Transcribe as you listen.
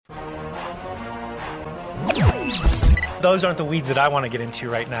Those aren't the weeds that I want to get into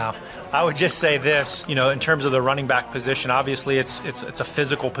right now. I would just say this, in terms of the running back position, obviously it's a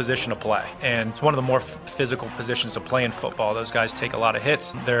physical position to play, and it's one of the more physical positions to play in football. Those guys take a lot of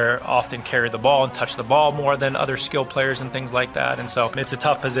hits. They're often carry the ball and touch the ball more than other skill players and things like that, and so it's a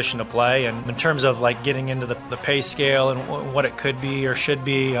tough position to play. And in terms of like getting into the pay scale and what it could be or should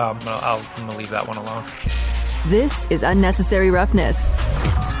be, I'm going to leave that one alone. This is Unnecessary Roughness.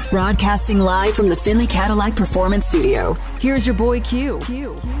 Broadcasting live from the Finley Cadillac Performance Studio. Here's your boy Q.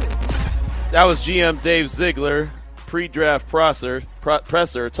 That was GM Dave Ziegler, pre-draft presser,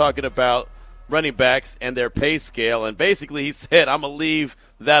 talking about running backs and their pay scale. And basically he said, I'm going to leave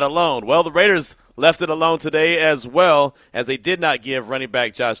that alone. Well, the Raiders left it alone today as well, as they did not give running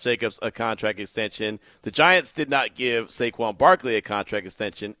back Josh Jacobs a contract extension. The Giants did not give Saquon Barkley a contract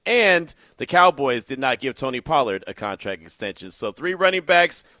extension, and the Cowboys did not give Tony Pollard a contract extension. So 3 running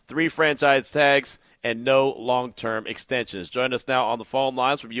backs, 3 franchise tags, and no long-term extensions. Join us now on the phone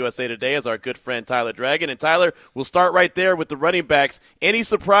lines from USA Today is our good friend Tyler Dragon. And Tyler, we'll start right there with the running backs. Any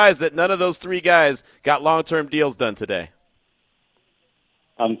surprise that none of those 3 guys got long-term deals done today?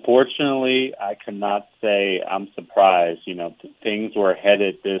 Unfortunately, I cannot say I'm surprised. Things were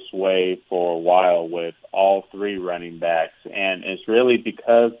headed this way for a while with all 3 running backs, and it's really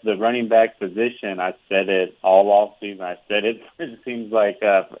because the running back position, I said it all offseason, I said it seems like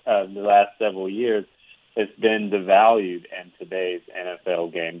the last several years, it's been devalued in today's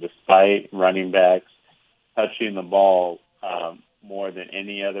NFL game, despite running backs touching the ball more than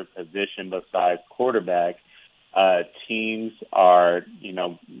any other position besides quarterback. Teams are,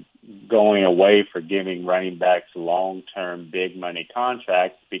 going away for giving running backs long-term big money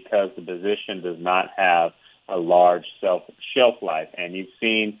contracts because the position does not have a large shelf life. And you've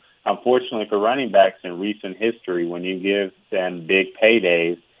seen, unfortunately for running backs in recent history, when you give them big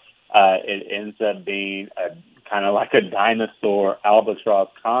paydays, it ends up being kind of like a dinosaur albatross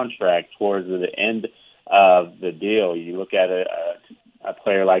contract towards the end of the deal. You look at a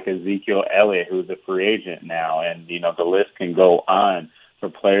player like Ezekiel Elliott, who's a free agent now, and, the list can go on for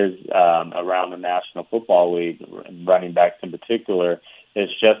players around the National Football League, running backs in particular.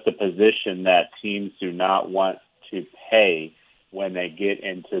 It's just a position that teams do not want to pay when they get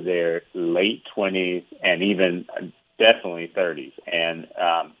into their late 20s and even definitely 30s. And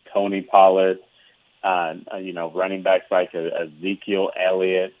Tony Pollard, running backs like Ezekiel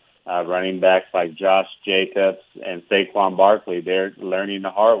Elliott, running backs like Josh Jacobs and Saquon Barkley, they're learning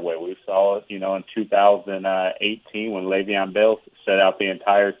the hard way. We saw it, in 2018 when Le'Veon Bell set out the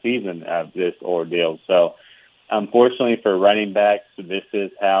entire season of this ordeal. So, unfortunately for running backs, this is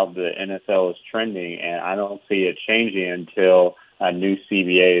how the NFL is trending, and I don't see it changing until a new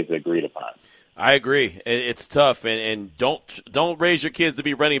CBA is agreed upon. I agree. It's tough, and don't raise your kids to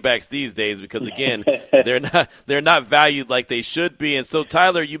be running backs these days because, again, they're not valued like they should be. And so,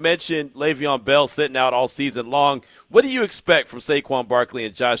 Tyler, you mentioned Le'Veon Bell sitting out all season long. What do you expect from Saquon Barkley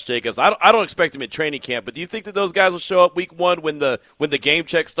and Josh Jacobs? I don't expect them in training camp, but do you think that those guys will show up week 1 when the game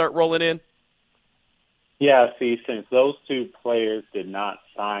checks start rolling in? Yeah, see, since those 2 players did not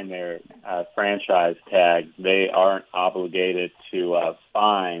sign their franchise tags, they aren't obligated to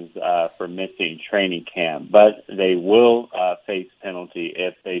fines for missing training camp, but they will face penalty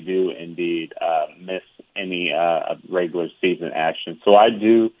if they do indeed miss any regular season action. So I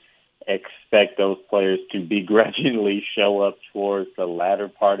do expect those players to begrudgingly show up towards the latter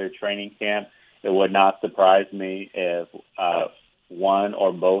part of training camp. It would not surprise me if one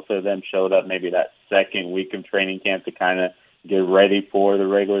or both of them showed up maybe that second week of training camp to kind of get ready for the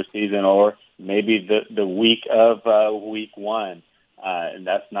regular season, or maybe the week of week 1. And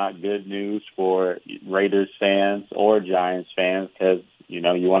that's not good news for Raiders fans or Giants fans because, you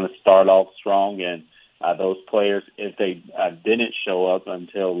want to start off strong. And those players, if they didn't show up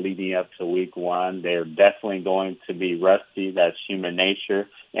until leading up to week 1, they're definitely going to be rusty. That's human nature.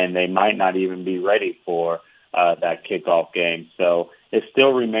 And they might not even be ready for that kickoff game. So it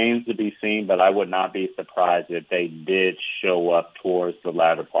still remains to be seen, but I would not be surprised if they did show up towards the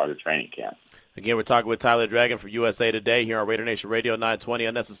latter part of training camp. Again, we're talking with Tyler Dragon from USA Today here on Raider Nation Radio 920,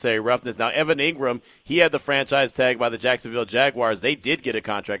 Unnecessary Roughness. Now, Evan Ingram, he had the franchise tag by the Jacksonville Jaguars. They did get a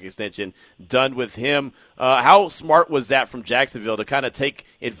contract extension done with him. How smart was that from Jacksonville to kind of take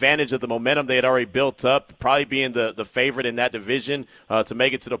advantage of the momentum they had already built up, probably being the favorite in that division to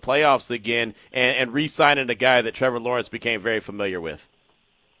make it to the playoffs again, and re-signing a guy that Trevor Lawrence became very familiar with?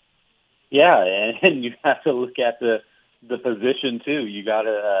 Yeah, and you have to look at the position too. You got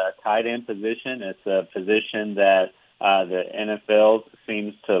a tight end position. It's a position that the NFL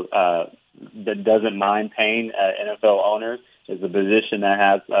seems to that doesn't mind paying NFL owners. is a position that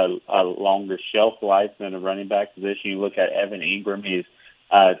has a longer shelf life than a running back position. You look at Evan Ingram; he's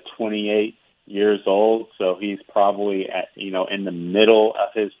 28 years old, so he's probably in the middle of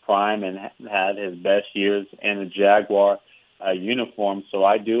his prime and had his best years in a Jaguar uniform. So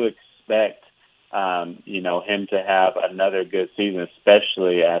I do expect him to have another good season,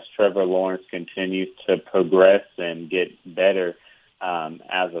 especially as Trevor Lawrence continues to progress and get better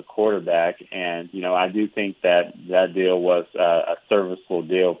as a quarterback. And I do think that deal was a serviceable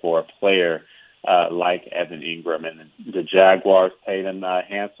deal for a player like Evan Ingram, and the Jaguars paid him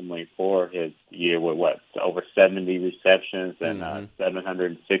handsomely for his year with over 70 receptions and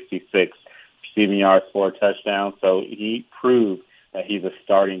 766 receiving yards, 4 touchdowns. So he proved that he's a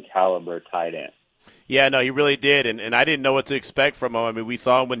starting caliber tight end. Yeah, no, he really did, and I didn't know what to expect from him. I mean, we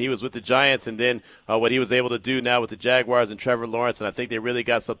saw him when he was with the Giants, and then what he was able to do now with the Jaguars and Trevor Lawrence, and I think they really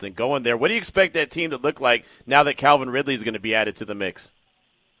got something going there. What do you expect that team to look like now that Calvin Ridley is going to be added to the mix?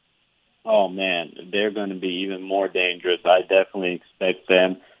 Oh, man, they're going to be even more dangerous. I definitely expect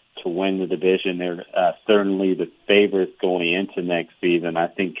them to win the division. They're certainly the favorites going into next season. I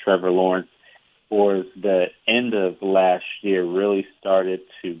think Trevor Lawrence, towards the end of last year, really started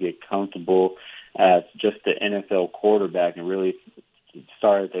to get comfortable as just the NFL quarterback and really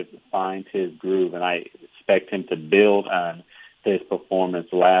started to find his groove. And I expect him to build on his performance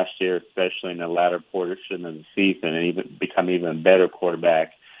last year, especially in the latter portion of the season, and even become even better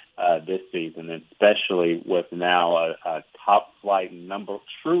quarterback this season, especially with now a top-flight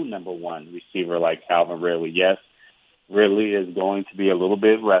true number one receiver like Calvin Ridley. Yes, Ridley is going to be a little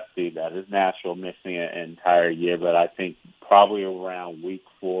bit rusty. That is natural, missing an entire year, but I think probably around week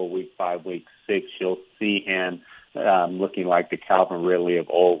 4, week 5, week 6, you'll see him looking like the Calvin Ridley of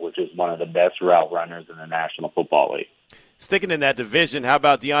old, which is one of the best route runners in the National Football League. Sticking in that division, how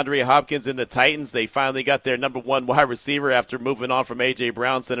about DeAndre Hopkins and the Titans? They finally got their number one wide receiver after moving on from A.J.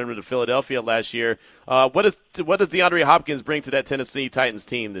 Brown, sending him to Philadelphia last year. What does DeAndre Hopkins bring to that Tennessee Titans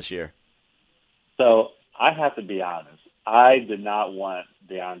team this year? So I have to be honest. I did not want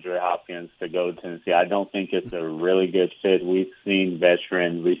DeAndre Hopkins to go to Tennessee. I don't think it's a really good fit. We've seen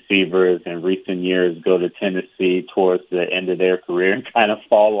veteran receivers in recent years go to Tennessee towards the end of their career and kind of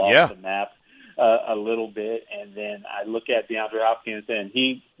fall off the map a little bit. And then I look at DeAndre Hopkins, and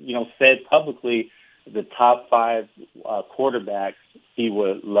he, said publicly the top 5 quarterbacks he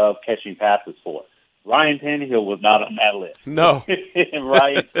would love catching passes for. Ryan Tannehill was not on that list. No.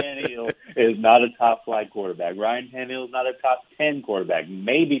 Ryan Tannehill is not a top-flight quarterback. Ryan Tannehill is not a top 10 quarterback,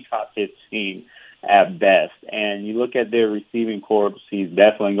 maybe top 15 at best. And you look at their receiving corps, he's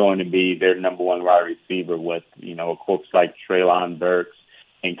definitely going to be their number one wide receiver with, a corps like Treylon Burks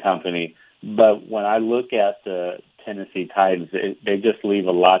and company. But when I look at the Tennessee Titans, they just leave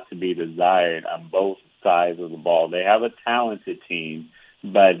a lot to be desired on both sides of the ball. They have a talented team,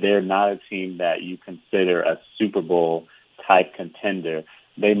 but they're not a team that you consider a Super Bowl type contender.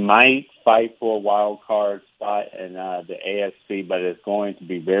 They might fight for a wild card spot in the AFC, but it's going to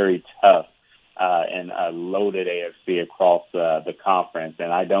be very tough in a loaded AFC across the conference.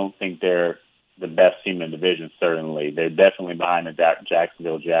 And I don't think they're the best team in the division, certainly. They're definitely behind the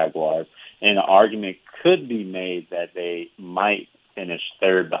Jacksonville Jaguars. And an argument could be made that they might finish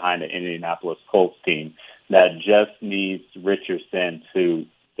third behind the Indianapolis Colts team that just needs Richardson to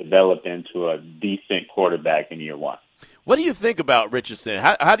develop into a decent quarterback in year 1. What do you think about Richardson?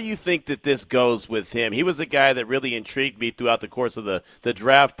 How do you think that this goes with him? He was a guy that really intrigued me throughout the course of the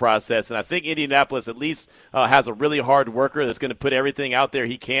draft process, and I think Indianapolis at least has a really hard worker that's going to put everything out there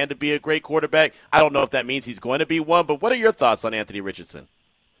he can to be a great quarterback. I don't know if that means he's going to be one, but what are your thoughts on Anthony Richardson?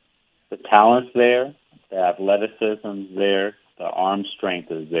 The talent's there, the athleticism's there, the arm strength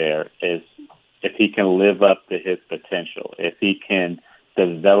is there. If he can live up to his potential, if he can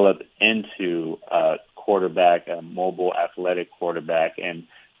develop into a quarterback, a mobile, athletic quarterback, and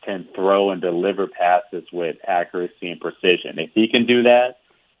can throw and deliver passes with accuracy and precision. If he can do that,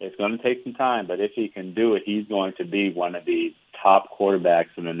 it's going to take some time, but if he can do it, he's going to be one of the top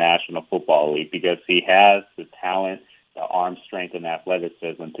quarterbacks in the National Football League because he has the talent, the arm strength, and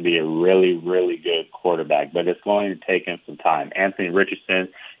athleticism to be a really, really good quarterback. But it's going to take him some time. Anthony Richardson,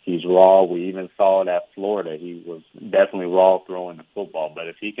 he's raw. We even saw it at Florida. He was definitely raw throwing the football. But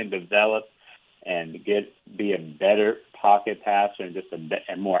if he can develop and be a better pocket passer and just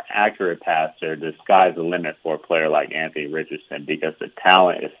a more accurate passer, the sky's the limit for a player like Anthony Richardson because the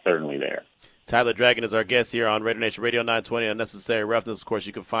talent is certainly there. Tyler Dragon is our guest here on Raider Nation Radio 920 Unnecessary Roughness. Of course,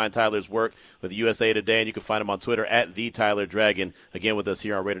 you can find Tyler's work with USA Today, and you can find him on Twitter at @TheTylerDragon. Again, with us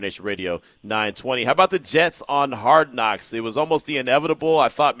here on Raider Nation Radio 920. How about the Jets on Hard Knocks? It was almost the inevitable. I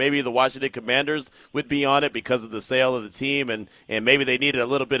thought maybe the Washington Commanders would be on it because of the sale of the team, and maybe they needed a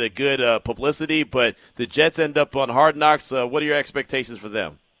little bit of good publicity, but the Jets end up on Hard Knocks. What are your expectations for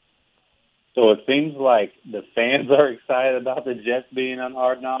them? So it seems like the fans are excited about the Jets being on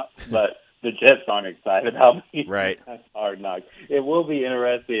Hard Knocks, but the Jets aren't excited about being on Hard Knocks. It will be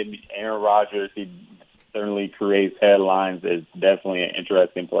interesting. Aaron Rodgers, he certainly creates headlines, is definitely an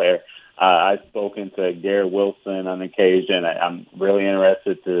interesting player. I've spoken to Garrett Wilson on occasion. I'm really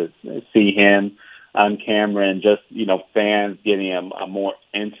interested to see him on camera and just, fans getting a more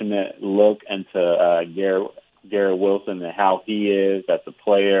intimate look into Garrett Wilson and how he is as a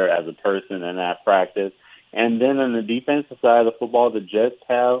player, as a person, and at practice. And then on the defensive side of the football, the Jets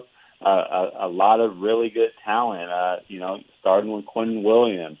have a lot of really good talent, starting with Quentin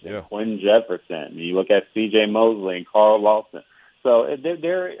Williams and Quentin Jefferson. You look at C.J. Mosley and Carl Lawson. So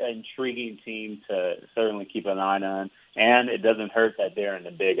they're an intriguing team to certainly keep an eye on, and it doesn't hurt that they're in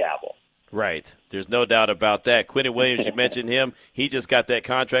the Big Apple. Right. There's no doubt about that. Quentin Williams, you mentioned him. He just got that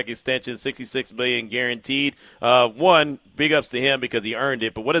contract extension, $66 million guaranteed. Big ups to him because he earned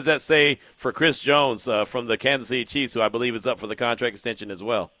it. But what does that say for Chris Jones from the Kansas City Chiefs, who I believe is up for the contract extension as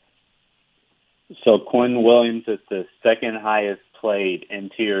well? So Quentin Williams is the second highest played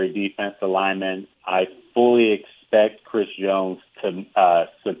interior defensive lineman. I fully expect Chris Jones to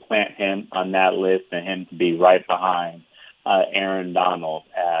supplant him on that list and him to be right behind Aaron Donald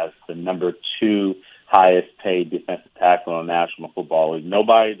as the number 2 highest paid defensive tackle in the National Football League.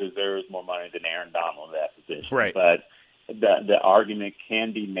 Nobody deserves more money than Aaron Donald in that position. Right. But the argument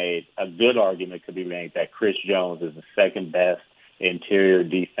can be made, a good argument could be made, that Chris Jones is the second best interior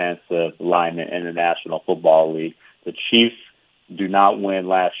defensive lineman in the National Football League. The Chiefs do not win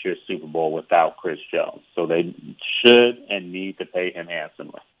last year's Super Bowl without Chris Jones, so they should and need to pay him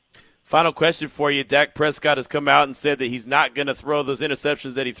handsomely. Final question for you. Dak Prescott has come out and said that he's not going to throw those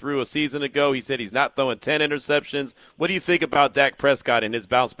interceptions that he threw a season ago. He said he's not throwing 10 interceptions. What do you think about Dak Prescott in his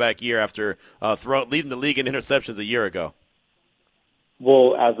bounce-back year after leading the league in interceptions a year ago?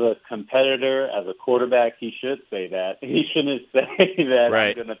 Well, as a competitor, as a quarterback, he should say that. He shouldn't say that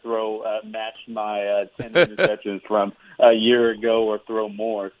right. I'm going to match my 10 interceptions from a year ago or throw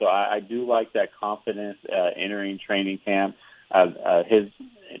more. So I do like that confidence entering training camp. His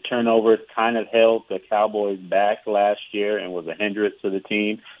turnovers kind of held the Cowboys back last year and was a hindrance to the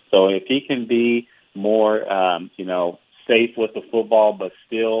team. So if he can be more, safe with the football but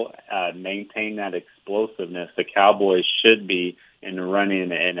still maintain that explosiveness, the Cowboys should be in the running in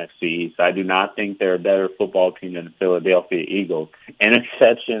the NFC East. I do not think they're a better football team than the Philadelphia Eagles,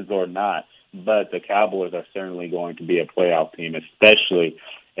 interceptions or not. But the Cowboys are certainly going to be a playoff team, especially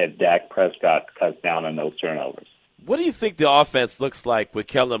if Dak Prescott cuts down on those turnovers. What do you think the offense looks like with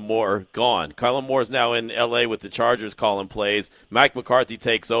Kellen Moore gone? Kellen Moore is now in L.A. with the Chargers calling plays. Mike McCarthy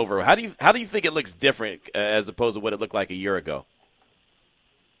takes over. How do you think it looks different as opposed to what it looked like a year ago?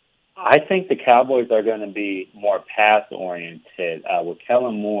 I think the Cowboys are going to be more pass-oriented. With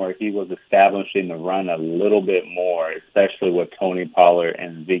Kellen Moore, he was establishing the run a little bit more, especially with Tony Pollard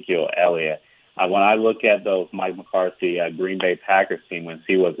and Ezekiel Elliott. When I look at those Mike McCarthy Green Bay Packers team when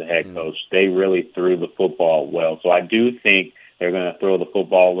he was the head coach, they really threw the football well. So I do think they're going to throw the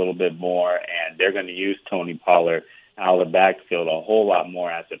football a little bit more, and they're going to use Tony Pollard out of the backfield a whole lot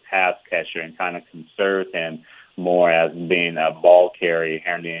more as a pass catcher and kind of conserve him more as being a ball carrier,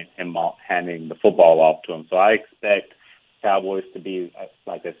 handing the football off to him. So I expect Cowboys to be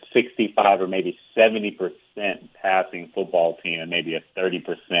like a 65 or maybe 70% passing football team and maybe a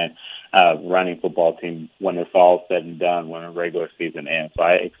 30% running football team when it's all said and done when the regular season ends. So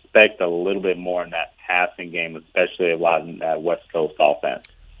I expect a little bit more in that passing game, especially a lot in that West Coast offense.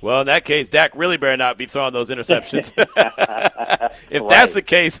 Well, in that case, Dak really better not be throwing those interceptions. If that's the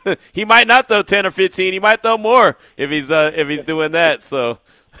case, he might not throw 10 or 15. He might throw more if he's doing that. So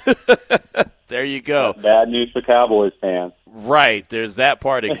there you go. Bad news for Cowboys fans. Right. There's that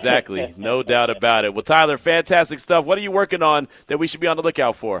part exactly. No doubt about it. Well, Tyler, fantastic stuff. What are you working on that we should be on the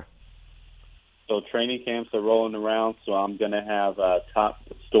lookout for? So training camps are rolling around, so I'm going to have top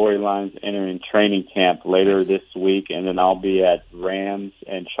storylines entering training camp later this week, and then I'll be at Rams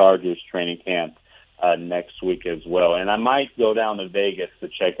and Chargers training camp next week as well. And I might go down to Vegas to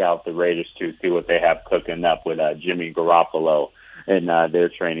check out the Raiders too, see what they have cooking up with Jimmy Garoppolo in their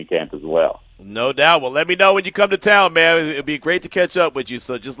training camp as well. No doubt. Well, let me know when you come to town, man. It'd be great to catch up with you,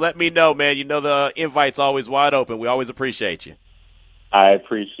 so just let me know, man. You know the invite's always wide open. We always appreciate you. I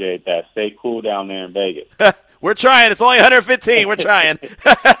appreciate that. Stay cool down there in Vegas. We're trying. It's only 115. We're trying.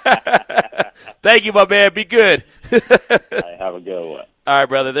 Thank you, my man. Be good. All right, have a good one. All right,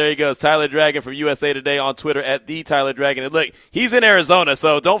 brother. There he goes. Tyler Dragon from USA Today on Twitter at @TheTylerDragon. And look, he's in Arizona,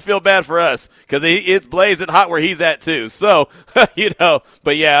 so don't feel bad for us because it's blazing hot where he's at too. So,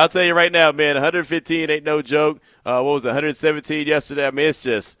 but yeah, I'll tell you right now, man, 115 ain't no joke. What was it, 117 yesterday? I mean, it's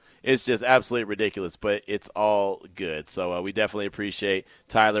just absolutely ridiculous, but it's all good. So we definitely appreciate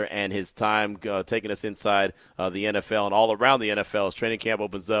Tyler and his time taking us inside the NFL and all around the NFL as training camp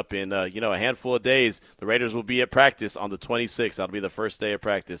opens up in a handful of days. The Raiders will be at practice on the 26th. That'll be the first day of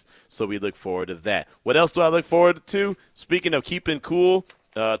practice, so we look forward to that. What else do I look forward to? Speaking of keeping cool,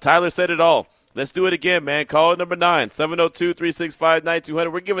 Tyler said it all. Let's do it again, man. Call it number 9,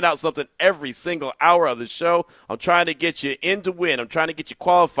 702-365-9200. We're giving out something every single hour of the show. I'm trying to get you in to win. I'm trying to get you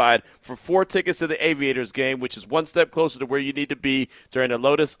qualified for 4 tickets to the Aviators game, which is one step closer to where you need to be during the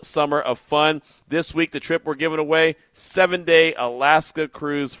Lotus Summer of Fun. This week, the trip we're giving away, 7-day Alaska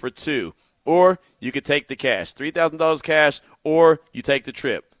cruise for 2. Or you could take the cash, $3,000 cash, or you take the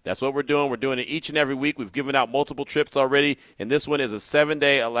trip. That's what we're doing. We're doing it each and every week. We've given out multiple trips already, and this one is a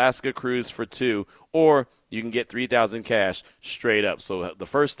 7-day Alaska cruise for 2, or you can get $3,000 cash straight up. So the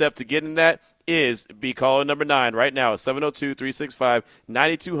first step to getting that is be calling number 9 right now at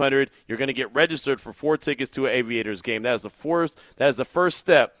 702-365-9200. You're going to get registered for 4 tickets to an Aviators game. That is the first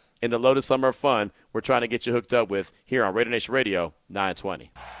step in the Lotus Summer of Fun we're trying to get you hooked up with here on Raider Nation Radio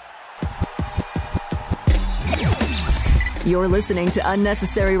 920. You're listening to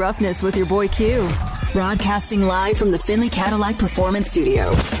Unnecessary Roughness with your boy Q, broadcasting live from the Finley Cadillac Performance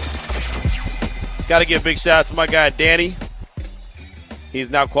Studio. Got to give a big shout out to my guy Danny. He's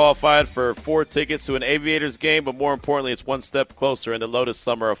now qualified for 4 tickets to an Aviators game, but more importantly, it's one step closer in the Lotus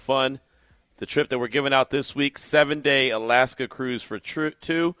Summer of Fun. The trip that we're giving out this week, 7-day Alaska cruise for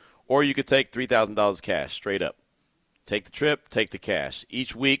 2, or you could take $3,000 cash straight up. Take the trip, take the cash.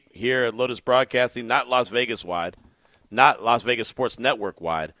 Each week here at Lotus Broadcasting, not Las Vegas wide, not Las Vegas Sports Network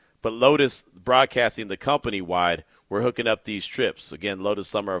wide, but Lotus Broadcasting, the company wide, we're hooking up these trips. Again, Lotus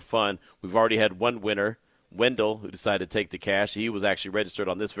Summer of Fun. We've already had one winner, Wendell, who decided to take the cash. He was actually registered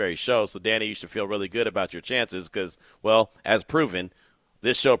on this very show. So, Danny, you should feel really good about your chances because, well, as proven,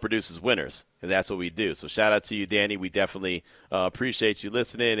 this show produces winners, and that's what we do. So shout out to you, Danny. We definitely appreciate you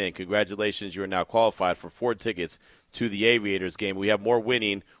listening, and congratulations. You are now qualified for 4 tickets to the Aviators game. We have more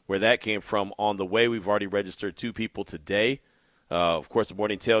winning where that came from on the way. We've already registered 2 people today. Of course, the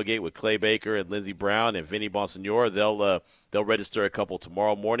morning tailgate with Clay Baker and Lindsey Brown and Vinny Bonsignor. They'll register a couple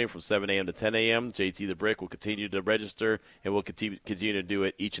tomorrow morning from 7 a.m. to 10 a.m. JT the Brick will continue to register, and we'll continue to do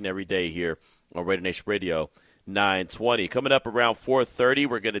it each and every day here on Raider Nation Radio 920. Coming up around 4:30,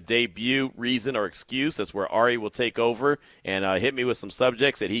 we're going to debut Reason or Excuse. That's where Ari will take over and hit me with some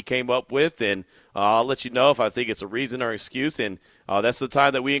subjects that he came up with, and I'll let you know if I think it's a reason or excuse, and that's the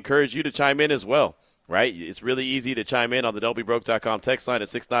time that we encourage you to chime in as well. Right? It's really easy to chime in on the don'tbebroke.com text line at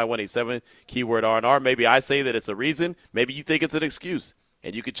 69187, keyword R&R. Maybe I say that it's a reason. Maybe you think it's an excuse,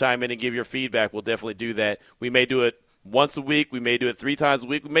 and you can chime in and give your feedback. We'll definitely do that. We may do it once a week. We may do it 3 times a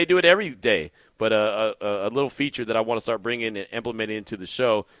week. We may do it every day. But a little feature that I want to start bringing and implementing into the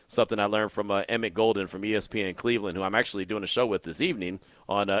show, something I learned from Emmett Golden from ESPN Cleveland, who I'm actually doing a show with this evening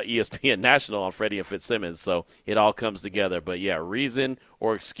on ESPN National on Freddie and Fitzsimmons. So it all comes together. But, yeah, reason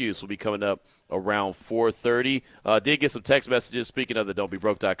or excuse will be coming up around 4:30. Did get some text messages. Speaking of the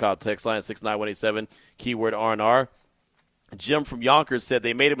don'tbebroke.com text line, 69187, keyword R&R. Jim from Yonkers said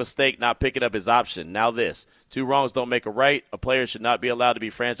they made a mistake not picking up his option. Now this. 2 wrongs don't make a right. A player should not be allowed to be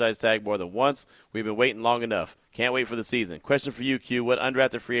franchise tagged more than once. We've been waiting long enough. Can't wait for the season. Question for you, Q. What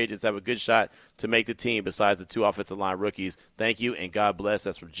undrafted free agents have a good shot to make the team besides the 2 offensive line rookies? Thank you, and God bless.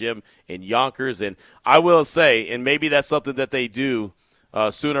 That's from Jim in Yonkers. And I will say, and maybe that's something that they do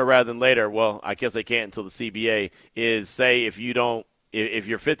sooner rather than later. Well, I guess they can't until the CBA, is say if your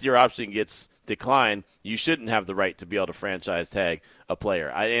 5th-year option gets declined, you shouldn't have the right to be able to franchise tag a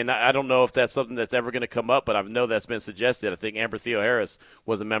player. I don't know if that's something that's ever going to come up, but I know that's been suggested. I think Amber Theo Harris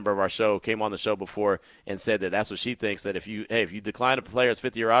was a member of our show, came on the show before and said that that's what she thinks, that if you decline a player's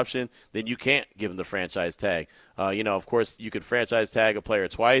 5th-year option, then you can't give him the franchise tag. Of course, you could franchise tag a player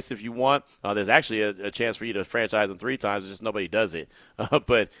twice if you want. There's actually a chance for you to franchise them 3 times. It's just nobody does it.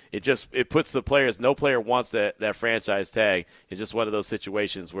 But it puts the players – no player wants that franchise tag. It's just one of those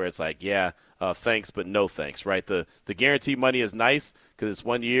situations where it's like, yeah, thanks, but no thanks, right? The guaranteed money is nice because it's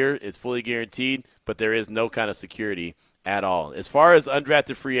 1 year. It's fully guaranteed, but there is no kind of security at all. As far as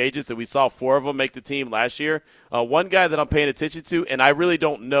undrafted free agents, and we saw 4 of them make the team last year, one guy that I'm paying attention to, and I really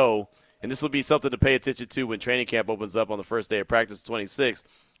don't know and this will be something to pay attention to when training camp opens up on the first day of practice, 26th.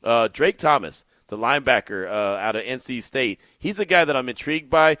 Drake Thomas, the linebacker out of NC State, he's a guy that I'm intrigued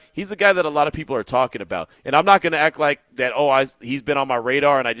by. He's a guy that a lot of people are talking about. And I'm not going to act like that, he's been on my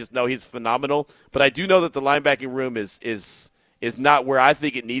radar and I just know he's phenomenal. But I do know that the linebacking room is not where I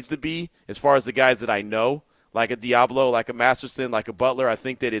think it needs to be as far as the guys that I know, like a Diablo, like a Masterson, like a Butler. I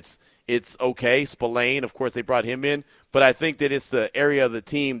think that it's okay. Spillane, of course, they brought him in. But I think that it's the area of the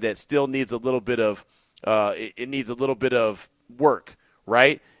team that still needs a little bit of it needs a little bit of work,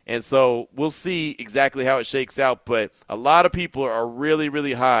 right? And so we'll see exactly how it shakes out. But a lot of people are really,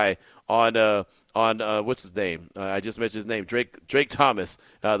 really high on what's his name? I just mentioned his name, Drake Thomas,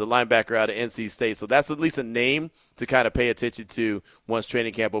 the linebacker out of NC State. So that's at least a name to kind of pay attention to once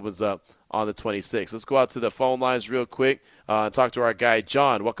training camp opens up on the 26th. Let's go out to the phone lines real quick and talk to our guy,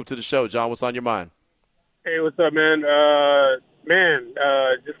 John. Welcome to the show. John, what's on your mind? Hey, what's up, man?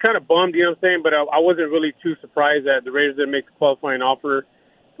 Just kind of bummed, you know what I'm saying? But I wasn't really too surprised that the Raiders didn't make the qualifying offer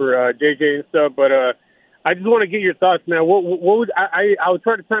for JJ and stuff. But I just want to get your thoughts, man. What would I would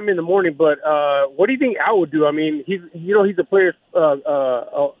try to time in the morning, but what do you think Al would do? I mean, he's a player's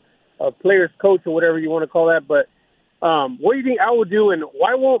coach or whatever you want to call that. But what do you think Al would do? And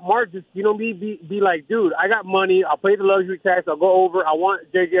why won't Mark just be like, dude, I got money, I'll pay the luxury tax, I'll go over, I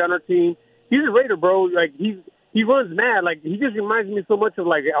want JJ on our team. He's a Raider, bro. Like he runs mad. Like he just reminds me so much of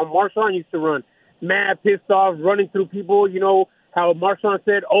like how Marshawn used to run, mad, pissed off, running through people. You know how Marshawn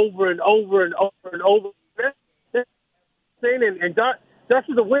said over and over and over and over. That's insane. And Josh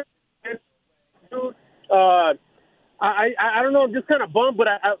is a win, dude. I don't know. I'm just kind of bummed, but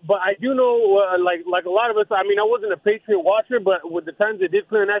I do know like a lot of us. I mean, I wasn't a Patriot watcher, but with the times they did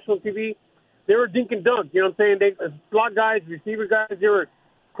play on national TV, they were dink and dunk. You know what I'm saying? They slot guys, receiver guys, they were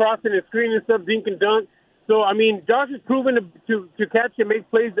crossing and screening and stuff, dink and dunk. So I mean, Josh is proven to catch and make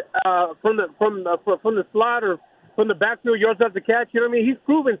plays from the slot or from the backfield. You also have to catch. You know what I mean? He's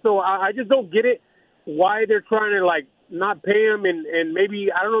proven. So I just don't get it why they're trying to like not pay him and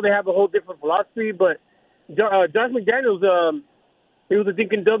maybe I don't know. They have a whole different philosophy, but Josh McDaniels, he was a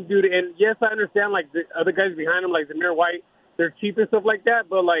dink and dunk dude. And yes, I understand like the other guys behind him, like Zamir White, they're cheap and stuff like that.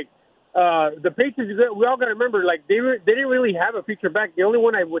 But like the Patriots, we all got to remember, like they didn't really have a feature back. The only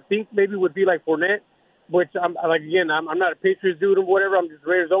one I would think maybe would be like Fournette, which I'm not a Patriots dude or whatever. I'm just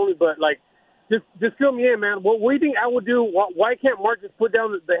Raiders only. But like, just fill me in, man. What do you think I would do? Why can't Mark just put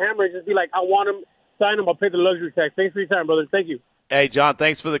down the hammer and just be like, I want him, sign him, I'll pay the luxury tax. Thanks for your time, brother. Thank you. Hey, John,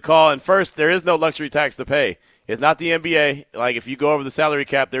 thanks for the call. And first, there is no luxury tax to pay. It's not the NBA. Like, if you go over the salary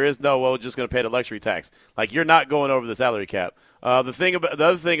cap, there is no, we're just going to pay the luxury tax. Like, you're not going over the salary cap. The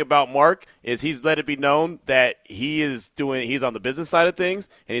other thing about Mark is he's let it be known that he's on the business side of things,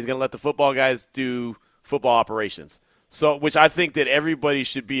 and he's going to let the football guys do football operations. So, which I think that everybody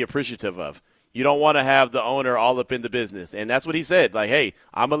should be appreciative of. You don't want to have the owner all up in the business. And that's what he said. Like, hey,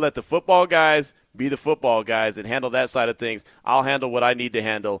 I'm going to let the football guys be the football guys and handle that side of things. I'll handle what I need to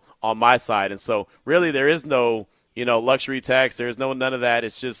handle on my side. And so really there is no, luxury tax. There's none of that.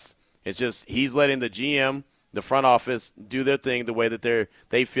 It's just he's letting the GM, the front office, do their thing the way that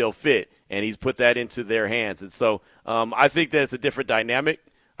they feel fit. And he's put that into their hands. And so I think that it's a different dynamic.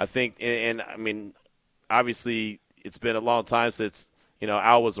 I think, and I mean, obviously it's been a long time since,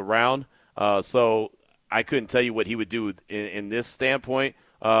 Al was around. So I couldn't tell you what he would do in this standpoint,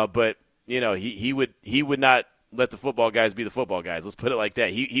 but he would not let the football guys be the football guys. Let's put it like that.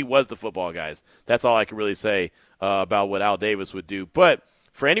 He was the football guys. That's all I can really say about what Al Davis would do. But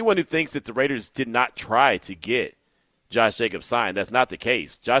for anyone who thinks that the Raiders did not try to get Josh Jacobs signed, that's not the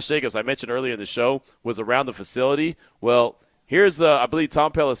case. Josh Jacobs, I mentioned earlier in the show, was around the facility. Well, here's, I believe,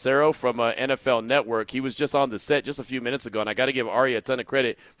 Tom Pelissero from NFL Network. He was just on the set just a few minutes ago, and I got to give Ari a ton of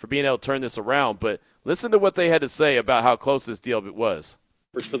credit for being able to turn this around. But listen to what they had to say about how close this deal was.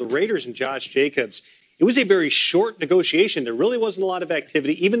 For the Raiders and Josh Jacobs, it was a very short negotiation. There really wasn't a lot of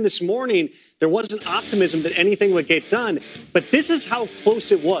activity. Even this morning, there wasn't optimism that anything would get done. But this is how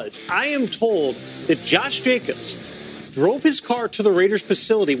close it was. I am told that Josh Jacobs drove his car to the Raiders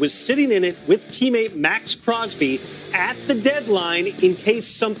facility, was sitting in it with teammate Max Crosby at the deadline in case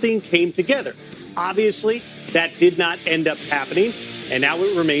something came together. Obviously, that did not end up happening, and now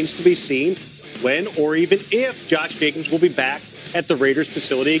it remains to be seen when or even if Josh Jacobs will be back at the Raiders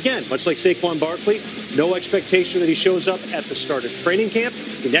facility again. Much like Saquon Barkley, no expectation that he shows up at the start of training camp.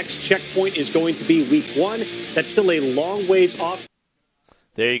 The next checkpoint is going to be week 1. That's still a long ways off.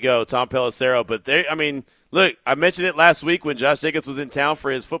 There you go, Tom Pelissero. But look, I mentioned it last week when Josh Jacobs was in town for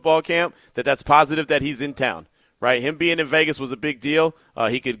his football camp, that's positive that he's in town, right? Him being in Vegas was a big deal.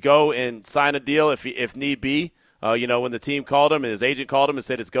 He could go and sign a deal if need be. When the team called him and his agent called him and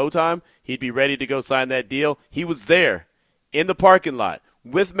said it's go time, he'd be ready to go sign that deal. He was there in the parking lot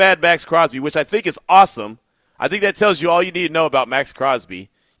with Mad Max Crosby, which I think is awesome. I think that tells you all you need to know about Max Crosby.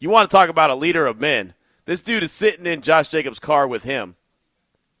 You want to talk about a leader of men. This dude is sitting in Josh Jacobs' car with him,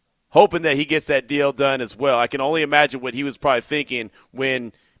 hoping that he gets that deal done as well. I can only imagine what he was probably thinking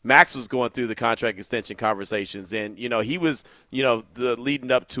when Max was going through the contract extension conversations, and, he was, the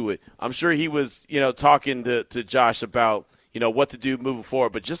leading up to it. I'm sure he was, talking to Josh about, what to do moving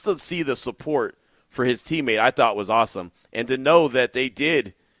forward. But just to see the support for his teammate, I thought was awesome. And to know that they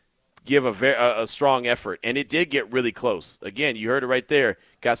did give a strong effort, and it did get really close. Again, you heard it right there.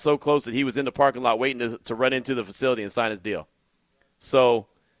 Got so close that he was in the parking lot waiting to run into the facility and sign his deal. So,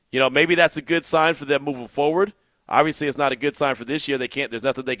 maybe that's a good sign for them moving forward. Obviously, it's not a good sign for this year. There's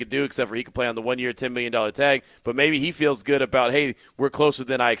nothing they could do except for he could play on the 1 year, $10 million tag. But maybe he feels good about, hey, we're closer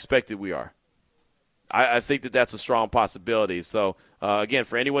than I expected we are. I think that that's a strong possibility. So, again,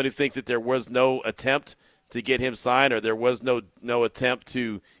 for anyone who thinks that there was no attempt to get him signed or there was no attempt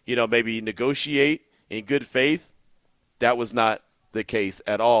to, maybe negotiate in good faith, that was not the case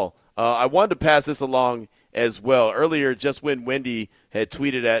at all. I wanted to pass this along as well. Earlier, just when Wendy had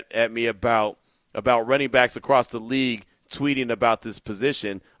tweeted at me about running backs across the league tweeting about this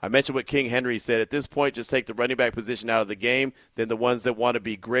position, I mentioned what King Henry said. At this point, just take the running back position out of the game. Then the ones that want to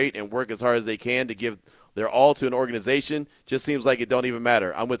be great and work as hard as they can to give their all to an organization just seems like it don't even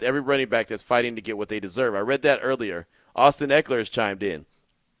matter. I'm with every running back that's fighting to get what they deserve. I read that earlier. Austin Eckler has chimed in.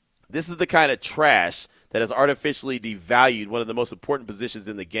 This is the kind of trash that has artificially devalued one of the most important positions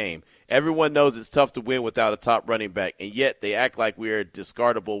in the game. Everyone knows it's tough to win without a top running back, and yet they act like we are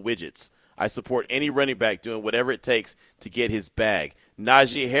discardable widgets. I support any running back doing whatever it takes to get his bag.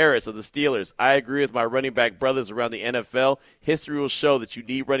 Najee Harris of the Steelers. I agree with my running back brothers around the NFL. History will show that you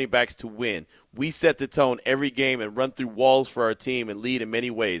need running backs to win. We set the tone every game and run through walls for our team and lead in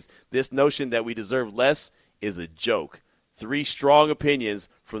many ways. This notion that we deserve less is a joke. 3 strong opinions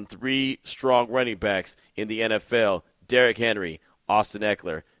from 3 strong running backs in the NFL. Derrick Henry, Austin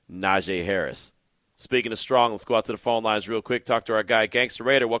Eckler, Najee Harris. Speaking of strong, let's go out to the phone lines real quick. Talk to our guy, Gangster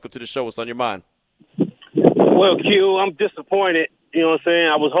Raider. Welcome to the show. What's on your mind? Well, Q, I'm disappointed. You know what I'm saying?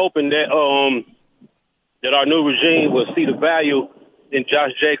 I was hoping that that our new regime would see the value in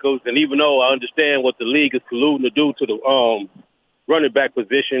Josh Jacobs, and even though I understand what the league is colluding to do to the running back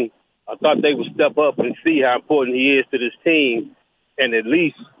position, I thought they would step up and see how important he is to this team and at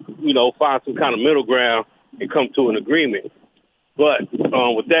least, find some kind of middle ground and come to an agreement. But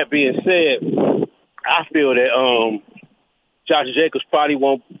with that being said, I feel that Josh Jacobs probably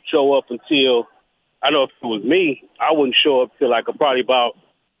won't show up until, I know if it was me, I wouldn't show up till probably about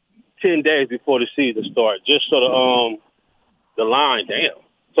 10 days before the season starts, just so the line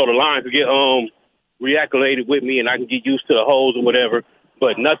could get reacclimated with me and I can get used to the holes or whatever,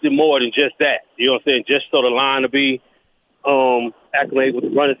 but nothing more than just that. You know what I'm saying? Just so the line will be acclimated with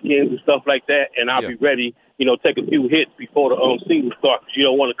the running schemes and stuff like that, and I'll be ready, take a few hits before the season starts, because you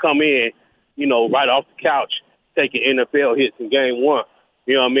don't want to come in, right off the couch, taking NFL hits in game 1.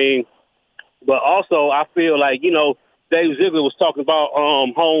 You know what I mean? But also, I feel like, Dave Ziegler was talking about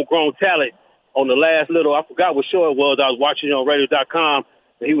homegrown talent on the last I forgot what show it was. I was watching it on radio.com,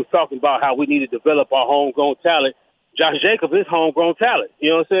 and he was talking about how we need to develop our homegrown talent. Josh Jacobs is homegrown talent. You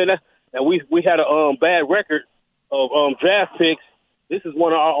know what I'm saying? And we had a bad record of draft picks. This is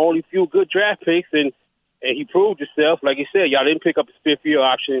one of our only few good draft picks, and he proved himself. Like you said, y'all didn't pick up his 5th-year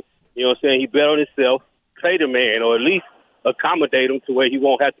option. You know what I'm saying? He bet on himself, pay the man, or at least accommodate him to where he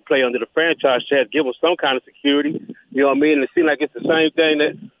won't have to play under the franchise tag, give him some kind of security. You know what I mean? And it seems like it's the same thing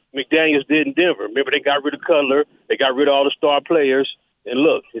that McDaniels did in Denver. Remember, they got rid of Cutler. They got rid of all the star players. And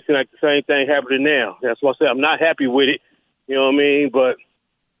look, it seems like the same thing happening now. That's why I say I'm not happy with it. You know what I mean? But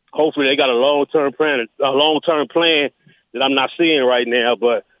hopefully they got a long-term plan that I'm not seeing right now.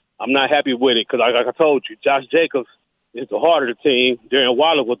 But I'm not happy with it because, like I told you, Josh Jacobs is the heart of the team. Darren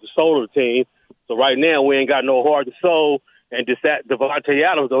Waller was the soul of the team. So right now we ain't got no heart and soul. And Devontae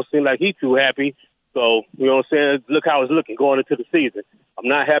Adams don't seem like he's too happy. So, you know what I'm saying? Look how it's looking going into the season. I'm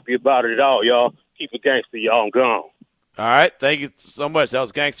not happy about it at all, y'all. Keep it gangster, y'all. I'm gone. All right. Thank you so much. That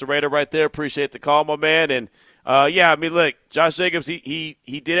was Gangster Raider right there. Appreciate the call, my man. And, look, Josh Jacobs, he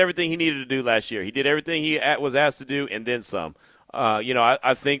did everything he needed to do last year. He did everything he was asked to do and then some.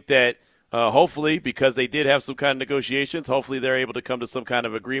 I think that hopefully, because they did have some kind of negotiations, hopefully they're able to come to some kind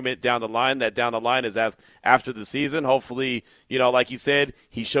of agreement down the line. That down the line is after the season. Hopefully, like you said,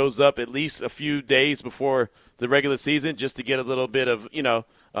 he shows up at least a few days before the regular season just to get a little bit of,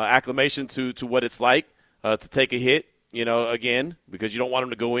 acclimation to what it's like to take a hit again, because you don't want him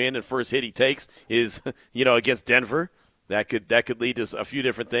to go in and first hit he takes is, against Denver. That could lead to a few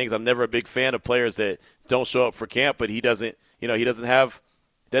different things. I'm never a big fan of players that don't show up for camp, but he doesn't have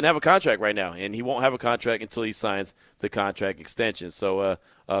a contract right now, and he won't have a contract until he signs the contract extension. So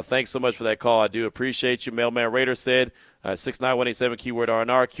thanks so much for that call. I do appreciate you. Mailman Raider said 69187 keyword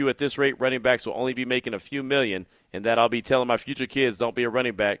RNR. Q, at this rate, running backs will only be making a few million, and that I'll be telling my future kids, don't be a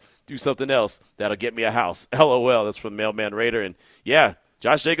running back, do something else that'll get me a house. LOL. That's from Mailman Raider. And yeah,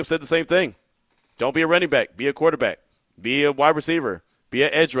 Josh Jacobs said the same thing. Don't be a running back. Be a quarterback. Be a wide receiver. Be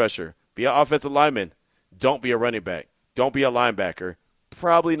an edge rusher. Be an offensive lineman. Don't be a running back. Don't be a linebacker.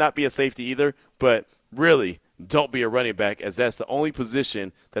 Probably not be a safety either, but really don't be a running back, as that's the only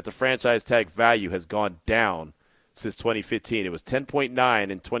position that the franchise tag value has gone down since 2015. It was 10.9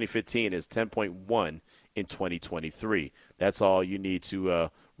 in 2015. It's 10.1 in 2023. That's all you need to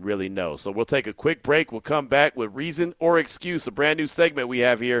really know. So we'll take a quick break. We'll come back with Reason or Excuse, a brand new segment we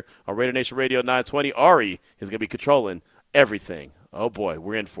have here on Raider Nation Radio 920. Ari is going to be controlling everything. Oh, boy,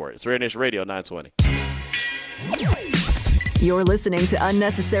 we're in for it. It's Raider Nation Radio 920. You're listening to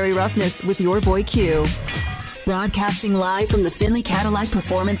Unnecessary Roughness with your boy Q. Broadcasting live from the Finley Cadillac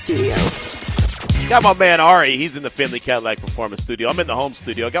Performance Studio. Got my man Ari. He's in the Finley Cadillac Performance Studio. I'm in the home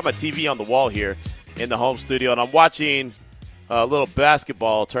studio. I got my TV on the wall here in the home studio, and I'm watching a little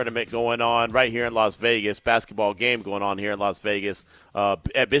basketball tournament going on right here in Las Vegas, basketball game going on here in Las Vegas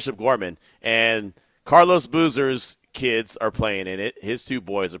at Bishop Gorman. And Carlos Boozer's kids are playing in it. His two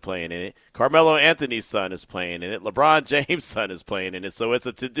boys are playing in it. Carmelo Anthony's son is playing in it. LeBron James' son is playing in it. So it's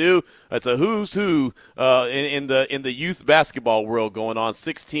a who's who in the youth basketball world going on,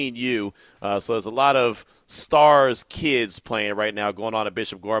 16U. So there's a lot of stars kids playing right now going on at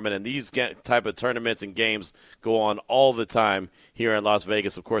Bishop Gorman, and these type of tournaments and games go on all the time here in Las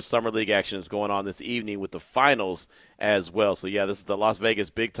Vegas. Of course, Summer League action is going on this evening with the finals as well. So yeah, this is the Las Vegas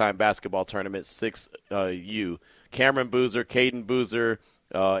big time basketball tournament, 6U. Cameron Boozer, Caden Boozer,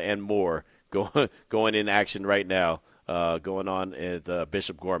 and more going in action right now, going on at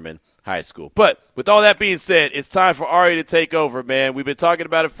Bishop Gorman High School. But with all that being said, it's time for Ari to take over, man. We've been talking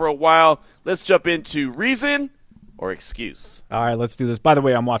about it for a while. Let's jump into Reason or Excuse. All right, let's do this. By the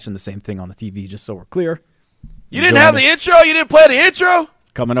way, I'm watching the same thing on the TV, just so we're clear. You didn't have the intro? You didn't play the intro?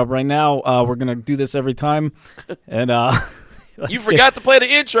 It's coming up right now. We're going to do this every time. And you forgot to play the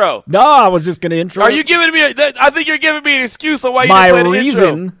intro. No, I was just going to intro. Are you giving me I think you're giving me an excuse on why you didn't play the intro. My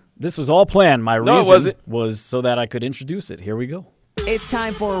reason, this was all planned. My reason was so that I could introduce it. Here we go. It's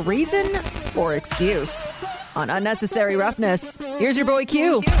time for Reason or Excuse on Unnecessary Roughness. Here's your boy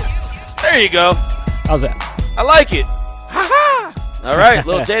Q. There you go. How's that? I like it. Ha-ha. All right,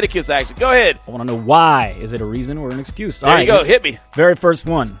 little Jadakiss action. Go ahead. I want to know why. Is it a reason or an excuse? There you go. Hit me. Very first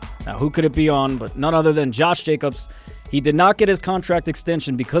one. Now, who could it be on but none other than Josh Jacobs. He did not get his contract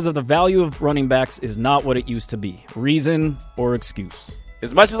extension because of the value of running backs is not what it used to be. Reason or excuse?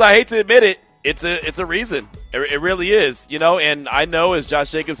 As much as I hate to admit it, it's a reason. It really is, and I know as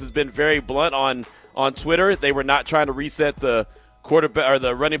Josh Jacobs has been very blunt on Twitter, they were not trying to reset the quarterback or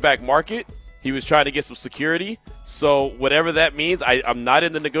the running back market. He was trying to get some security. So whatever that means, I'm not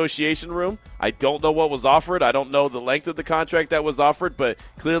in the negotiation room. I don't know what was offered. I don't know the length of the contract that was offered, but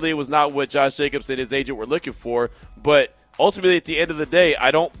clearly it was not what Josh Jacobs and his agent were looking for. But ultimately, at the end of the day, I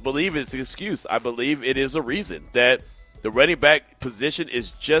don't believe it's an excuse. I believe it is a reason that the running back position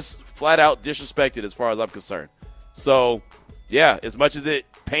is just flat out disrespected as far as I'm concerned. So, yeah, as much as it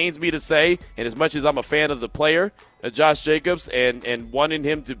pains me to say, and as much as I'm a fan of the player, Josh Jacobs, and wanting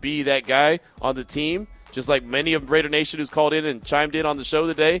him to be that guy on the team, just like many of Raider Nation who's called in and chimed in on the show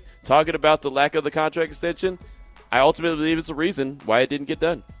today, talking about the lack of the contract extension, I ultimately believe it's a reason why it didn't get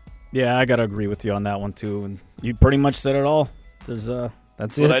done. Yeah, I got to agree with you on that one, too. And you pretty much said it all. That's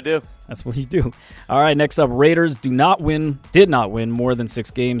what I do. That's what you do. All right, next up, Raiders did not win more than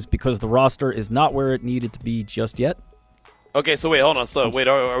 6 games because the roster is not where it needed to be just yet. Okay, so wait, hold on. So wait,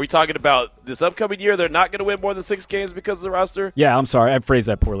 are we talking about this upcoming year? They're not going to win more than 6 games because of the roster? Yeah, I'm sorry. I phrased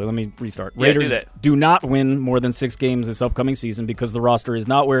that poorly. Let me restart. Yeah, Raiders do not win more than 6 games this upcoming season because the roster is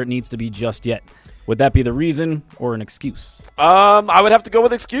not where it needs to be just yet. Would that be the reason or an excuse? I would have to go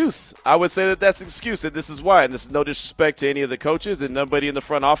with excuse. I would say that that's an excuse, and this is why. And this is no disrespect to any of the coaches and nobody in the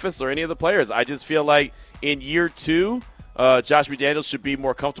front office or any of the players. I just feel like in year 2, Josh McDaniels should be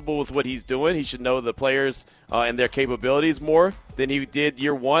more comfortable with what he's doing. He should know the players and their capabilities more than he did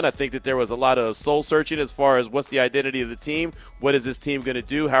year 1. I think that there was a lot of soul searching as far as what's the identity of the team, what is this team going to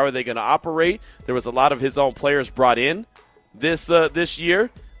do, how are they going to operate. There was a lot of his own players brought in this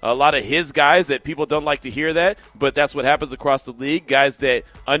year. A lot of his guys that people don't like to hear that, but that's what happens across the league. Guys that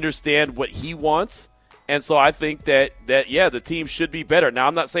understand what he wants And so I think that the team should be better. Now,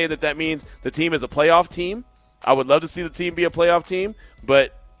 I'm not saying that means the team is a playoff team. I would love to see the team be a playoff team,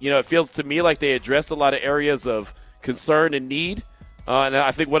 but it feels to me like they addressed a lot of areas of concern and need. And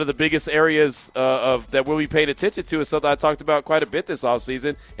I think one of the biggest areas of that we'll be paying attention to is something I talked about quite a bit this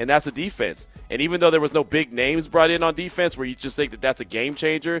offseason, and that's the defense. And even though there was no big names brought in on defense where you just think that that's a game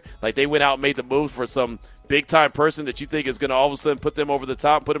changer, like they went out and made the move for some big-time person that you think is going to all of a sudden put them over the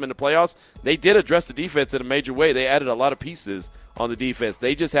top and put them in the playoffs, they did address the defense in a major way. They added a lot of pieces on the defense.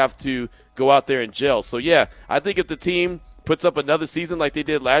 They just have to go out there and gel. So, yeah, I think if the team puts up another season like they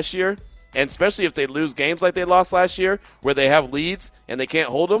did last year, and especially if they lose games like they lost last year where they have leads and they can't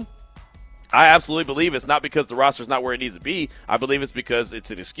hold them, I absolutely believe it's not because the roster's not where it needs to be. I believe it's because it's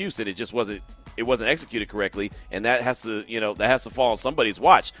an excuse and it just wasn't executed correctly, and that has to fall on somebody's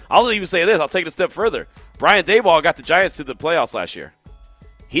watch. I'll even say this. I'll take it a step further. Brian Daboll got the Giants to the playoffs last year.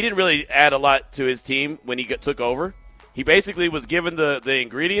 He didn't really add a lot to his team when he took over. He basically was given the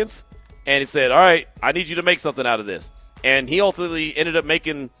ingredients, and he said, all right, I need you to make something out of this. And he ultimately ended up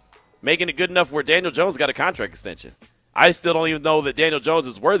making it good enough where Daniel Jones got a contract extension. I still don't even know that Daniel Jones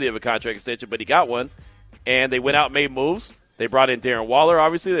is worthy of a contract extension, but he got one. And they went out and made moves. They brought in Darren Waller,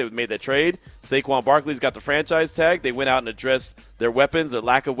 obviously. They made that trade. Saquon Barkley's got the franchise tag. They went out and addressed their weapons, their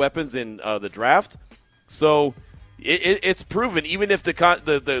lack of weapons in the draft. So it's proven, even if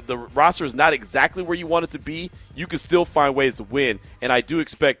the roster is not exactly where you want it to be, you can still find ways to win. And I do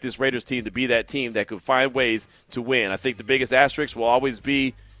expect this Raiders team to be that team that could find ways to win. I think the biggest asterisk will always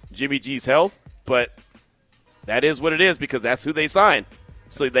be Jimmy G's health, but that is what it is because that's who they signed.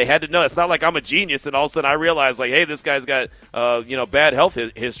 So they had to know. It's not like I'm a genius and all of a sudden I realize, like, hey, this guy's got bad health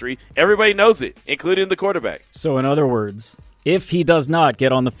history. Everybody knows it, including the quarterback. So in other words, if he does not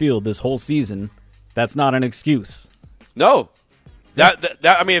get on the field this whole season, that's not an excuse. No.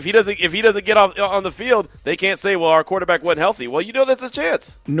 I mean, if he doesn't get on the field, they can't say, well, our quarterback wasn't healthy. Well, that's a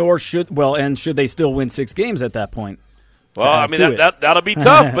chance. Should they still win 6 games at that point? Well, I mean, that'll be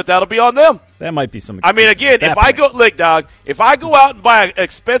tough, but that'll be on them. That might be some. I mean, again, if I go out and buy an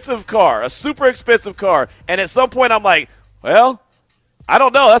expensive car, a super expensive car, and at some point I'm like, well, I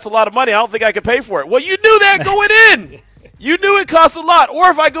don't know, that's a lot of money. I don't think I can pay for it. Well, you knew that going in. You knew it cost a lot. Or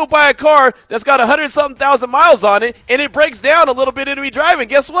if I go buy a car that's got 100-something thousand miles on it, and it breaks down a little bit into me driving,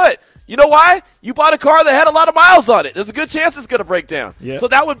 guess what? You know why? You bought a car that had a lot of miles on it. There's a good chance it's going to break down. Yep. So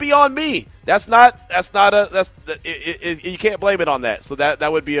that would be on me. You can't blame it on that. So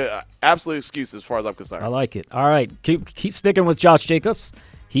that would be an absolute excuse as far as I'm concerned. I like it. All right. Keep sticking with Josh Jacobs.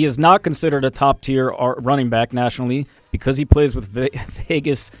 He is not considered a top-tier running back nationally because he plays with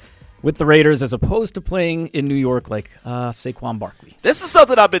Vegas with the Raiders as opposed to playing in New York like Saquon Barkley. This is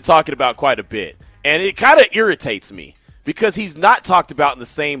something I've been talking about quite a bit, and it kind of irritates me. Because he's not talked about in the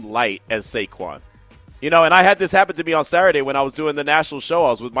same light as Saquon. And I had this happen to me on Saturday when I was doing the national show. I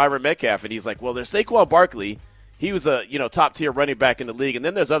was with Myron Metcalf, and he's like, well, there's Saquon Barkley. He was a, top-tier running back in the league. And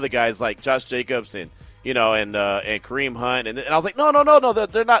then there's other guys like Josh Jacobs and Kareem Hunt. And I was like, no,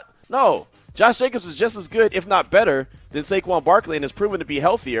 they're not. No, Josh Jacobs is just as good, if not better, than Saquon Barkley and has proven to be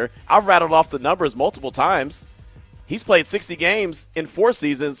healthier. I've rattled off the numbers multiple times. He's played 60 games in 4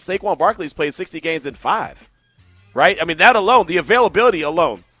 seasons. Saquon Barkley's played 60 games in 5. Right? I mean, that alone, the availability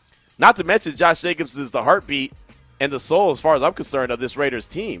alone. Not to mention Josh Jacobs is the heartbeat and the soul, as far as I'm concerned, of this Raiders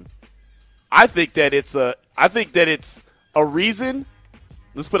team. I think that it's a reason.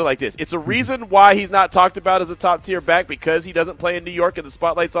 Let's put it like this. It's a reason why he's not talked about as a top-tier back because he doesn't play in New York and the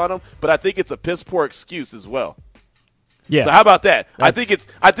spotlight's on him, but I think it's a piss-poor excuse as well. Yeah. So how about that? I think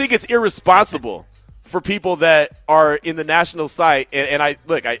it's irresponsible for people that are in the national site, and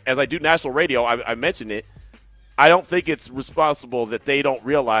as I do national radio, I mention it. I don't think it's responsible that they don't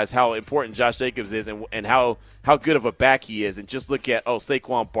realize how important Josh Jacobs is and how good of a back he is. And just look at,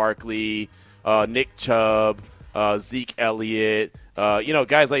 Saquon Barkley, Nick Chubb, Zeke Elliott,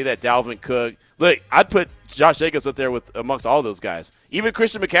 guys like that, Dalvin Cook. Look, I'd put Josh Jacobs up there with amongst all those guys. Even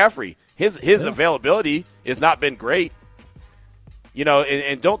Christian McCaffrey, his availability has not been great.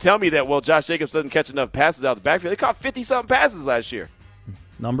 And don't tell me that, Josh Jacobs doesn't catch enough passes out of the backfield. They caught 50-something passes last year.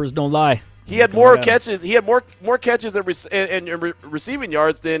 Numbers don't lie. He had more catches. He had more catches and receiving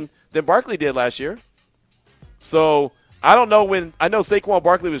yards than Barkley did last year. So I don't know when. I know Saquon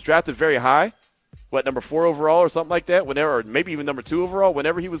Barkley was drafted very high, number 4 overall or something like that. Or maybe even number 2 overall.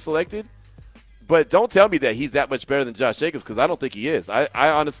 Whenever he was selected. But don't tell me that he's that much better than Josh Jacobs because I don't think he is. I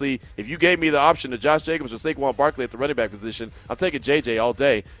honestly, if you gave me the option of Josh Jacobs or Saquon Barkley at the running back position, I'm taking JJ all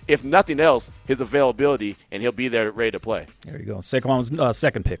day. If nothing else, his availability, and he'll be there ready to play. There you go. Saquon's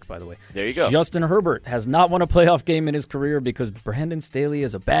second pick, by the way. There you go. Justin Herbert has not won a playoff game in his career because Brandon Staley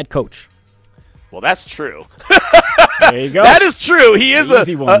is a bad coach. Well, that's true. There you go. That is true. He is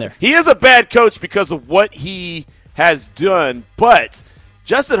he is a bad coach because of what he has done. But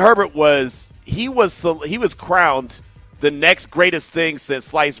Justin Herbert was crowned the next greatest thing since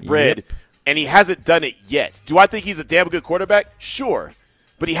sliced bread, and he hasn't done it yet. Do I think he's a damn good quarterback? Sure.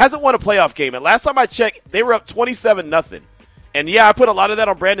 But he hasn't won a playoff game. And last time I checked, they were up 27-0. And, yeah, I put a lot of that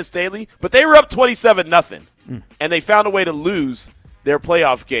on Brandon Staley, but they were up 27-0. And they found a way to lose their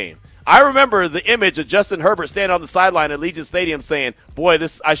playoff game. I remember the image of Justin Herbert standing on the sideline at Legion Stadium saying, boy,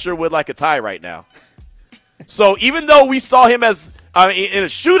 I sure would like a tie right now. So even though we saw him as in a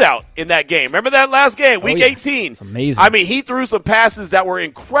shootout in that game, remember that last game, Week 18? It's amazing. I mean, he threw some passes that were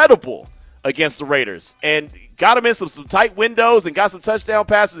incredible against the Raiders and got him in some tight windows and got some touchdown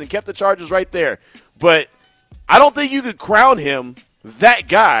passes and kept the Chargers right there. But I don't think you could crown him that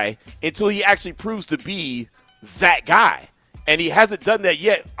guy until he actually proves to be that guy. And he hasn't done that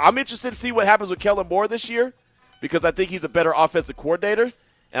yet. I'm interested to see what happens with Kellen Moore this year because I think he's a better offensive coordinator.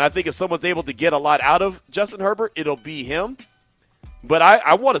 And I think if someone's able to get a lot out of Justin Herbert, it'll be him. But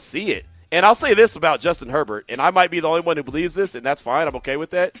I want to see it. And I'll say this about Justin Herbert, and I might be the only one who believes this, and that's fine. I'm okay with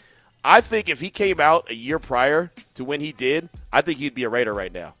that. I think if he came out a year prior to when he did, I think he'd be a Raider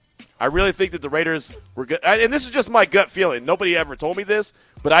right now. I really think that the Raiders were good. And this is just my gut feeling. Nobody ever told me this,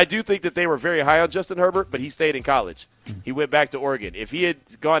 but I do think that they were very high on Justin Herbert, but he stayed in college. He went back to Oregon. If he had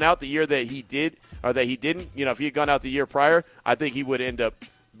gone out the year that he did, or that he didn't, if he had gone out the year prior, I think he would end up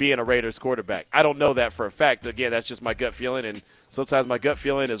being a Raiders quarterback. I don't know that for a fact. Again, that's just my gut feeling, and sometimes my gut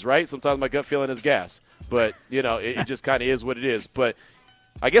feeling is right. Sometimes my gut feeling is gas. But, it just kind of is what it is. But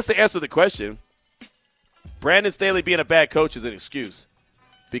I guess to answer the question, Brandon Staley being a bad coach is an excuse.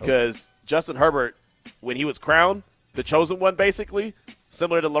 Because Justin Herbert, when he was crowned, the chosen one basically,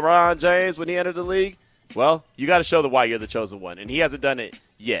 similar to LeBron James when he entered the league, well, you got to show the why you're the chosen one. And he hasn't done it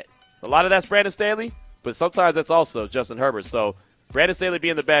yet. A lot of that's Brandon Staley, but sometimes that's also Justin Herbert. So Brandon Staley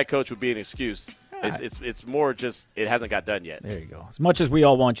being the bad coach would be an excuse. It's more just it hasn't got done yet. There you go. As much as we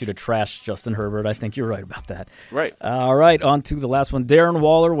all want you to trash Justin Herbert, I think you're right about that. Right. All right, on to the last one. Darren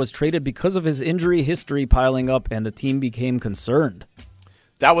Waller was traded because of his injury history piling up, and the team became concerned.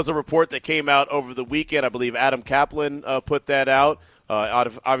 That was a report that came out over the weekend. I believe Adam Kaplan put that out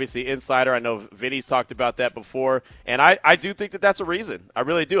of obviously Insider. I know Vinny's talked about that before. And I do think that that's a reason. I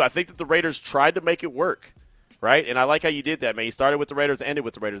really do. I think that the Raiders tried to make it work, right? And I like how you did that, man. You started with the Raiders, ended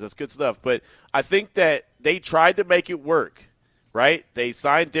with the Raiders. That's good stuff. But I think that they tried to make it work, right? They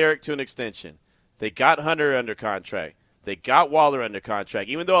signed Derek to an extension. They got Hunter under contract. They got Waller under contract,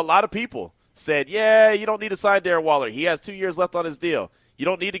 even though a lot of people said, yeah, you don't need to sign Darren Waller. He has 2 years left on his deal. You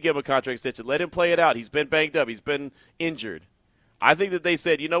don't need to give him a contract extension. Let him play it out. He's been banged up. He's been injured. I think that they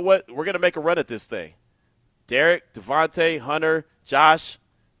said, you know what? We're going to make a run at this thing. Derek, Devontae, Hunter, Josh,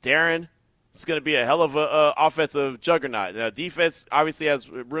 Darren. It's going to be a hell of a offensive juggernaut. Now, defense obviously has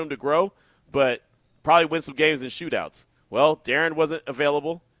room to grow, but probably win some games in shootouts. Well, Darren wasn't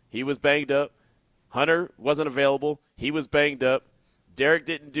available. He was banged up. Hunter wasn't available. He was banged up. Derek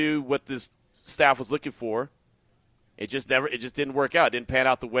didn't do what this staff was looking for. It just didn't work out. It didn't pan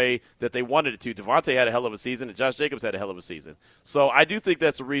out the way that they wanted it to. Devontae had a hell of a season, and Josh Jacobs had a hell of a season. So I do think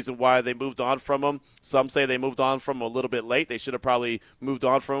that's a reason why they moved on from him. Some say they moved on from him a little bit late. They should have probably moved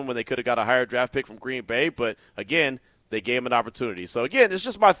on from him when they could have got a higher draft pick from Green Bay. But, again, they gave him an opportunity. So, again, it's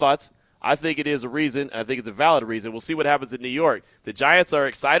just my thoughts. I think it is a reason. I think it's a valid reason. We'll see what happens in New York. The Giants are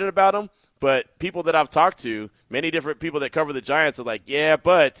excited about him, but people that I've talked to, many different people that cover the Giants are like, yeah,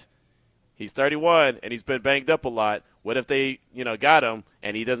 but he's 31 and he's been banged up a lot. What if they, got him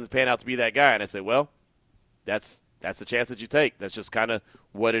and he doesn't pan out to be that guy? And I said, well, that's the chance that you take. That's just kind of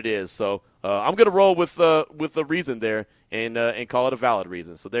what it is. So I'm going to roll with the reason there and call it a valid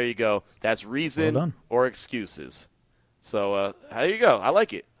reason. So there you go. That's reason or excuses. So there you go. I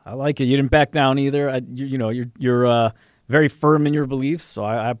like it. I like it. You didn't back down either. You're very firm in your beliefs, so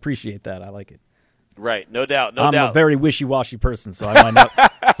I appreciate that. I like it. Right, no doubt, I'm a very wishy-washy person, so I might not.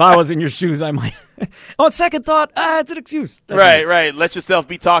 If I was in your shoes, I might. On second thought, it's an excuse. Right. Let yourself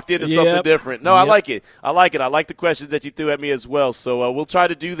be talked into something different. No, I like it. I like the questions that you threw at me as well. So we'll try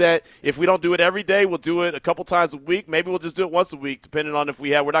to do that. If we don't do it every day, we'll do it a couple times a week. Maybe we'll just do it once a week, depending on if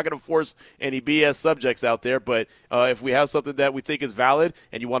we have. We're not going to force any BS subjects out there, but if we have something that we think is valid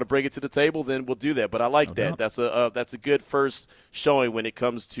and you want to bring it to the table, then we'll do that. But I like that. That's a good first showing when it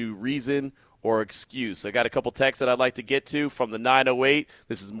comes to reason or excuse. I got a couple texts that I'd like to get to from the 908.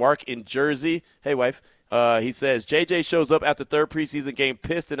 This is Mark in Jersey. Hey, wife. He says, JJ shows up after third preseason game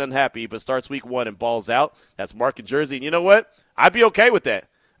pissed and unhappy, but starts week 1 and balls out. That's Mark in Jersey. And you know what? I'd be okay with that.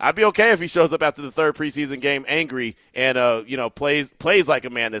 I'd be okay if he shows up after the third preseason game angry and plays like a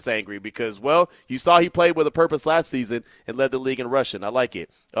man that's angry because, well, you saw he played with a purpose last season and led the league in rushing. I like it.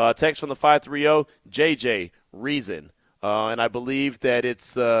 Text from the 530, JJ, reason. And I believe that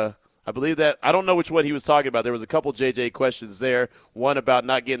I don't know which one he was talking about. There was a couple JJ questions there. One about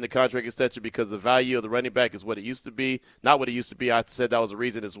not getting the contract extension because the value of the running back is what it used to be. Not what it used to be. I said that was a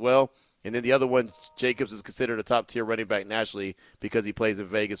reason as well. And then the other one, Jacobs is considered a top-tier running back nationally because he plays in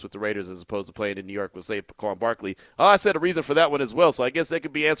Vegas with the Raiders as opposed to playing in New York with, say, Saquon Barkley. Oh, I said a reason for that one as well, so I guess they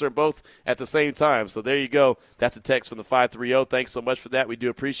could be answering both at the same time. So there you go. That's a text from the 530. Thanks so much for that. We do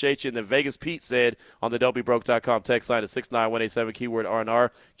appreciate you. And then Vegas Pete said on the don'tbebroke.com text line at 69187, keyword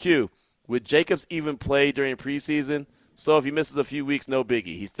RNR, Q, would Jacobs even play during preseason? So if he misses a few weeks, no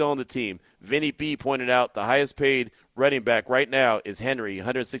biggie. He's still on the team. Vinny B pointed out the highest paid running back right now is Henry,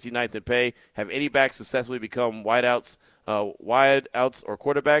 169th in pay. Have any backs successfully become wideouts or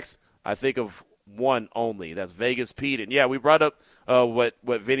quarterbacks? I think of one only. That's Vegas Pete. And, yeah, we brought up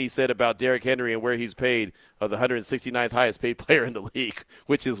what Vinny said about Derrick Henry and where he's paid, the 169th highest paid player in the league,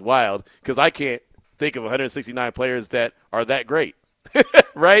 which is wild because I can't think of 169 players that are that great.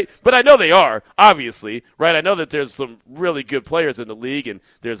 Right? But I know they are, obviously, right? I know that there's some really good players in the league, and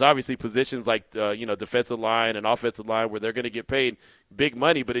there's obviously positions like, defensive line and offensive line where they're going to get paid big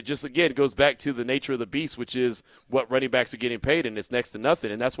money, but it just, again, goes back to the nature of the beast, which is what running backs are getting paid, and it's next to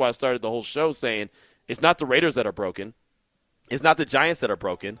nothing. And that's why I started the whole show saying it's not the Raiders that are broken. It's not the Giants that are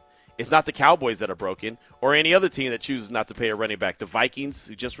broken. It's not the Cowboys that are broken or any other team that chooses not to pay a running back, the Vikings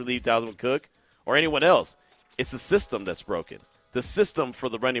who just relieved Dalvin Cook or anyone else. It's the system that's broken. The system for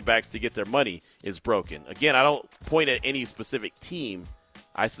the running backs to get their money is broken. Again, I don't point at any specific team.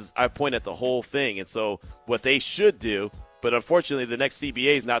 I point at the whole thing. And so what they should do, but unfortunately the next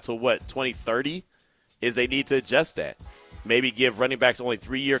CBA is not till, 2030, is they need to adjust that. Maybe give running backs only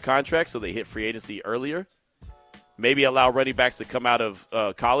 3-year contracts so they hit free agency earlier. Maybe allow running backs to come out of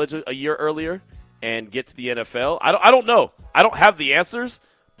college a year earlier and get to the NFL. I don't know. I don't have the answers,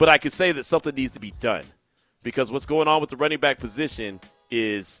 but I could say that something needs to be done. Because what's going on with the running back position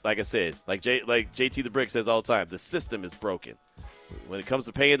is, like I said, like JT the Brick says all the time, the system is broken. When it comes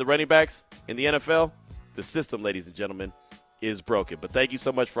to paying the running backs in the NFL, the system, ladies and gentlemen, is broken. But thank you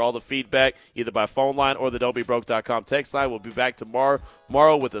so much for all the feedback, either by phone line or the don'tbebroke.com text line. We'll be back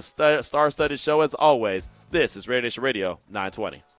tomorrow with a star-studded show as always. This is Raider Nation Radio 920.